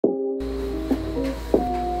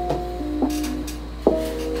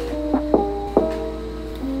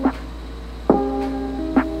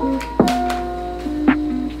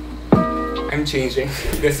I'm changing.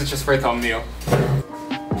 This is just for a thumbnail.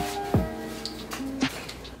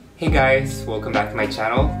 Hey guys, welcome back to my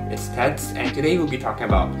channel. It's Tets, and today we'll be talking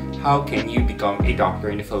about how can you become a doctor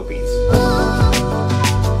in the Philippines.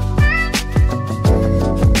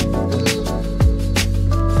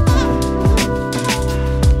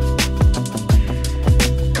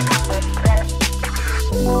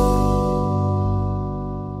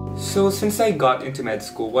 So since I got into med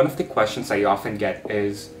school, one of the questions I often get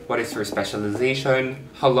is, what is your specialization?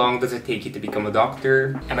 How long does it take you to become a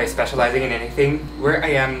doctor? Am I specializing in anything? Where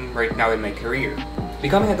I am right now in my career.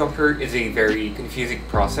 Becoming a doctor is a very confusing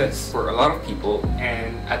process for a lot of people,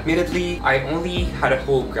 and admittedly, I only had a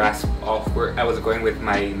whole grasp of where I was going with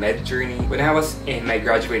my med journey when I was in my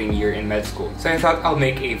graduating year in med school. So I thought I'll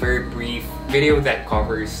make a very brief video that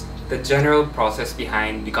covers the general process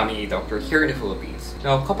behind becoming a doctor here in the Philippines.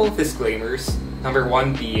 Now, a couple of disclaimers. Number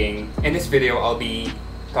one being, in this video, I'll be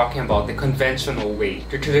talking about the conventional way,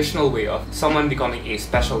 the traditional way of someone becoming a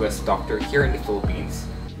specialist doctor here in the Philippines.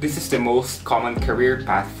 This is the most common career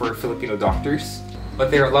path for Filipino doctors, but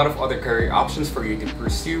there are a lot of other career options for you to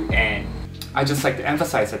pursue, and I just like to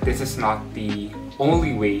emphasize that this is not the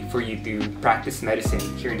only way for you to practice medicine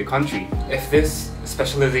here in the country. If this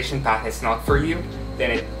specialization path is not for you,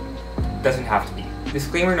 then it doesn't have to be.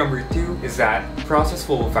 Disclaimer number two is that the process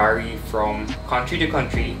will vary from country to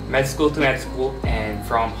country, med school to med school, and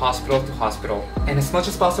from hospital to hospital. And as much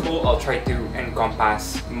as possible, I'll try to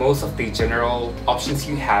encompass most of the general options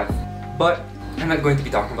you have, but I'm not going to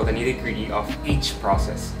be talking about the nitty-gritty of each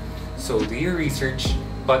process. So do your research,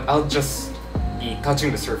 but I'll just be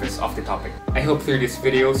touching the surface of the topic. I hope through this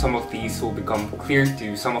video, some of these will become clear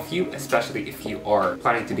to some of you, especially if you are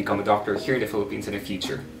planning to become a doctor here in the Philippines in the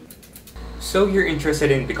future. So you're interested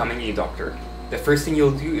in becoming a doctor. The first thing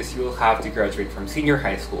you'll do is you'll have to graduate from senior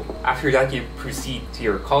high school. After that, you proceed to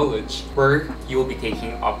your college, where you will be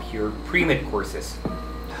taking up your pre-med courses.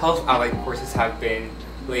 Health allied courses have been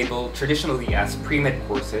labeled traditionally as pre-med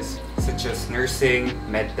courses, such as nursing,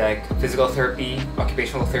 medtech, physical therapy,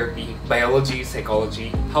 occupational therapy, biology, psychology.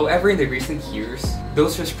 However, in the recent years,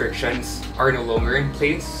 those restrictions are no longer in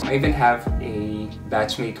place. I even have a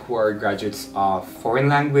batchmate who are graduates of foreign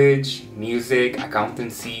language, music,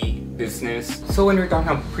 accountancy, business. So when we're talking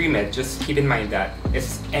about pre-med, just keep in mind that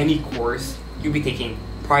it's any course you'll be taking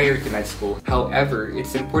prior to med school. However,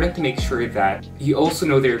 it's important to make sure that you also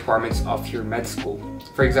know the requirements of your med school.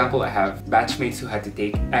 For example, I have batchmates who had to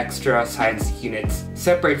take extra science units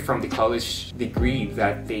separate from the college degree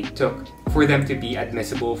that they took for them to be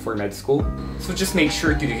admissible for med school. So just make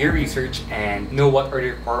sure to do your research and know what are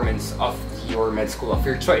the requirements of your med school of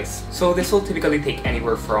your choice. So this will typically take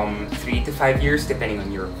anywhere from 3 to 5 years depending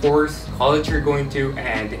on your course, college you're going to,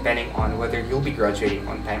 and depending on whether you'll be graduating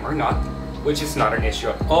on time or not, which is not an issue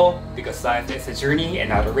at all because life is a journey and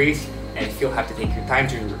not a race, and if you'll have to take your time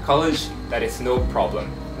during your college, that is no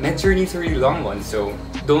problem. Med journey is a really long one, so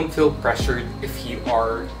don't feel pressured if you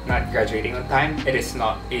are not graduating on time. It is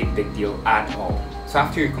not a big deal at all. So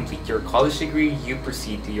after you complete your college degree, you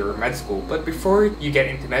proceed to your med school. But before you get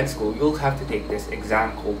into med school, you'll have to take this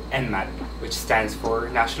exam called NMAT, which stands for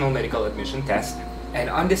National Medical Admission Test. And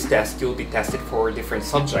on this test, you'll be tested for different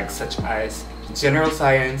subjects such as general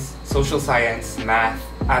science, social science, math,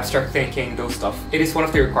 abstract thinking, those stuff. It is one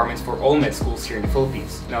of the requirements for all med schools here in the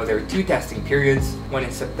Philippines. Now there are two testing periods, one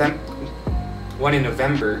in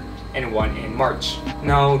November, and one in March.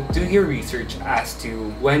 Now do your research as to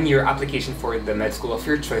when your application for the med school of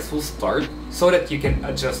your choice will start so that you can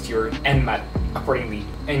adjust your NMAT accordingly.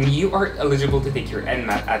 And you are eligible to take your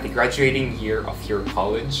NMAT at the graduating year of your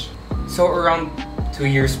college. So around 2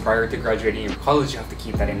 years prior to graduating your college, you have to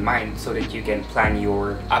keep that in mind so that you can plan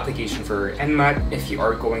your application for NMAT if you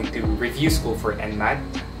are going to review school for NMAT,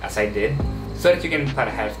 as I did, so that you can plan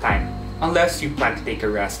ahead of time. Unless you plan to take a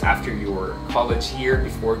rest after your college year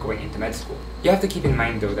before going into med school. You have to keep in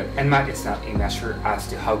mind though that NMAT is not a measure as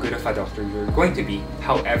to how good of a doctor you're going to be.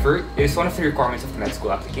 However, it is one of the requirements of the med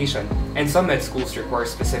school application, and some med schools require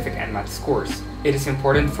specific NMAT scores. It is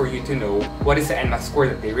important for you to know what is the NMAT score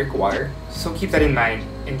that they require, so keep that in mind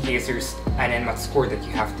in case there's an NMAT score that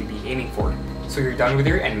you have to be aiming for. So you're done with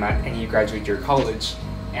your NMAT and you graduate your college,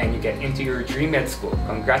 and you get into your dream med school.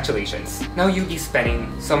 Congratulations! Now you'll be spending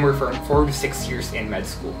somewhere from 4 to 6 years in med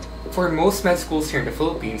school. For most med schools here in the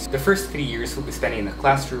Philippines, the first 3 years will be spent in the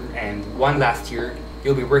classroom, and one last year,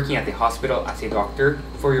 you'll be working at the hospital as a doctor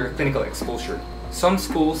for your clinical exposure. Some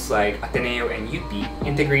schools like Ateneo and UP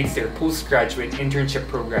integrates their postgraduate internship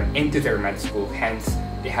program into their med school, hence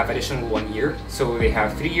they have additional 1 year. So they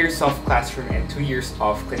have 3 years of classroom and 2 years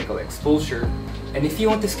of clinical exposure. And if you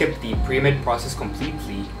want to skip the pre-med process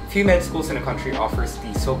completely, few med schools in the country offers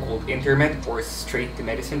the so-called intermed or straight to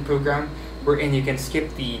medicine program, wherein you can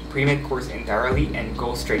skip the pre-med course entirely and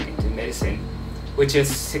go straight into medicine, which is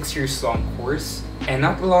 6 years long course, and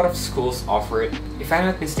not a lot of schools offer it. If I'm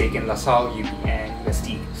not mistaken, LaSalle, UP, and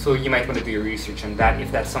UST. So you might want to do your research on that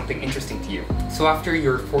if that's something interesting to you. So after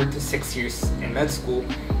your 4 to 6 years in med school,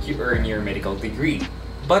 you earn your medical degree.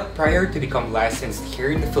 But prior to become licensed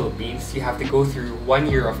here in the Philippines, you have to go through 1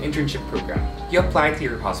 year of internship program. You apply to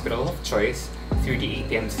your hospital of choice through the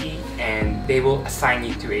ATMC, and they will assign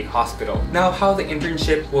you to a hospital. Now, how the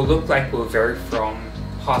internship will look like will vary from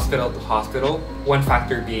hospital to hospital. One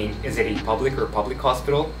factor being, is it a public or public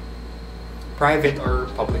hospital, private or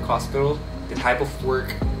public hospital, the type of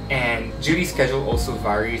work, and duty schedule also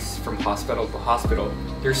varies from hospital to hospital.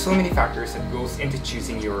 There's so many factors that goes into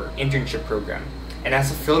choosing your internship program. And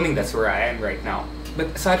as of filming, that's where I am right now.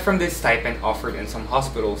 But aside from this stipend offered in some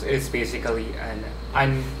hospitals, it is basically an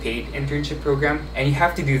unpaid internship program, and you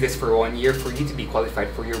have to do this for 1 year for you to be qualified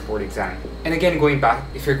for your board exam. And again, going back,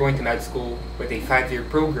 if you're going to med school with a 5-year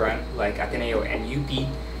program like Ateneo and UP,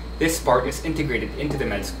 this part is integrated into the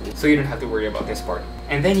med school, so you don't have to worry about this part.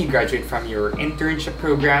 And then you graduate from your internship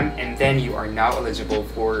program, and then you are now eligible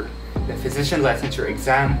for the physician licensure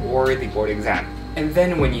exam or the board exam. And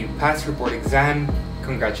then when you pass your board exam,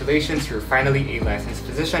 congratulations, you're finally a licensed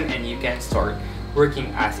physician and you can start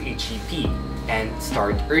working as a GP and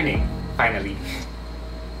start earning, finally.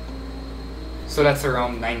 So that's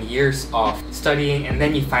around 9 years of studying, and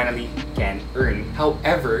then you finally can earn.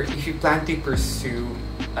 However, if you plan to pursue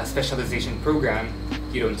a specialization program,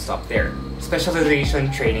 you don't stop there.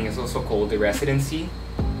 Specialization training is also called the residency.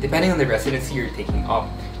 Depending on the residency you're taking up,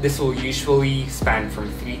 this will usually span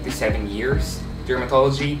from 3 to 7 years.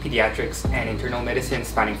 Dermatology, pediatrics, and internal medicine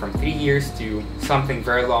spanning from 3 years to something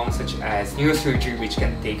very long such as neurosurgery, which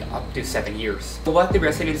can take up to 7 years. So what the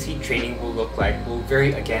residency training will look like will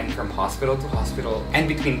vary again from hospital to hospital and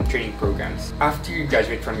between training programs. After you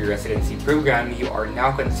graduate from your residency program, you are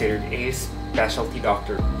now considered a specialty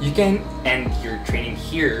doctor. You can end your training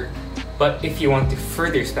here, but if you want to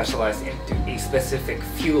further specialize into a specific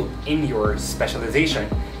field in your specialization,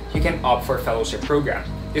 you can opt for a fellowship program.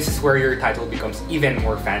 This is where your title becomes even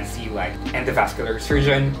more fancy, like endovascular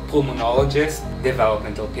surgeon, pulmonologist,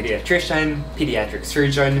 developmental pediatrician, pediatric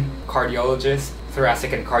surgeon, cardiologist,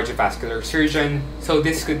 thoracic and cardiovascular surgeon. So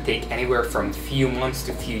this could take anywhere from few months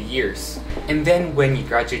to few years. And then when you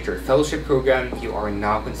graduate your fellowship program, you are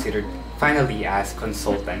now considered finally as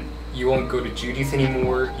consultant. You won't go to duties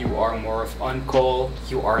anymore, you are more of on-call,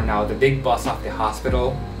 you are now the big boss of the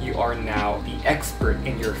hospital, you are now the expert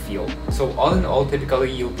in your field. So all in all,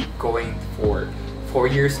 typically you'll be going for 4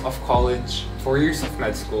 years of college, 4 years of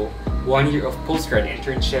med school, 1 year of post-grad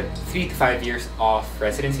internship, 3 to 5 years of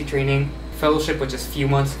residency training, fellowship, which is few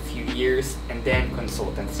months, few years, and then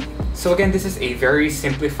consultancy. So again, this is a very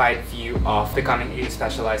simplified view of becoming a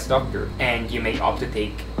specialized doctor, and you may opt to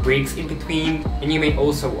take breaks in between, and you may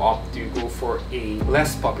also opt to go for a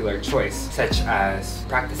less popular choice, such as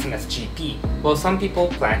practicing as GP. Well, some people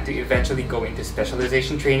plan to eventually go into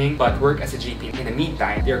specialization training but work as a GP in the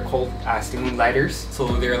meantime. They're called as the moonlighters, so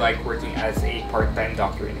they're like working as a part-time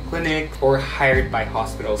doctor in a clinic or hired by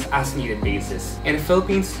hospitals as needed basis. In the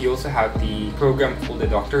Philippines, you also have the program called the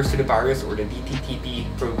Doctors to the Barrios, or the DTTP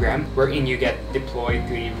program, wherein you get deployed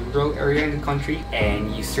to a rural area in the country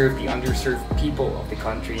and you serve the underserved people of the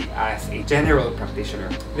country as a general practitioner.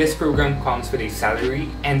 This program comes with a salary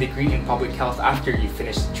and degree in public health after you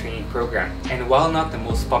finish the training program. And while not the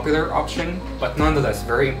most popular option, but nonetheless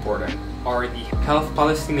very important, are the health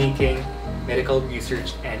policy making, medical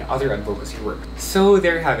research, and other advocacy work. So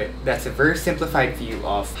there you have it. That's a very simplified view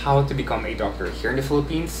of how to become a doctor here in the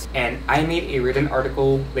Philippines, and I made a written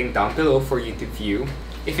article linked down below for you to view.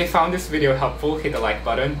 If you found this video helpful, hit the like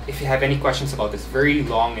button. If you have any questions about this very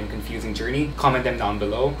long and confusing journey, comment them down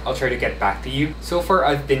below. I'll try to get back to you. So far,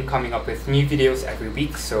 I've been coming up with new videos every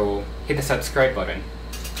week, so hit the subscribe button.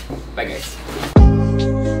 Bye guys.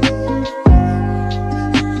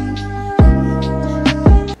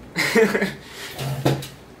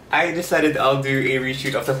 I decided I'll do a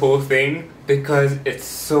reshoot of the whole thing because it's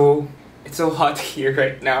so hot here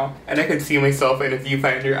right now, and I could see myself in a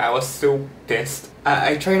viewfinder. I was so pissed.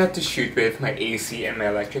 I try not to shoot with my AC and my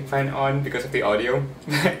electric fan on because of the audio.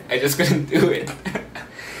 I just couldn't do it.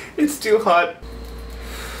 It's too hot.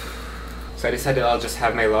 So I decided I'll just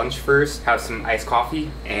have my lunch first, have some iced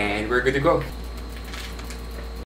coffee, and we're good to go.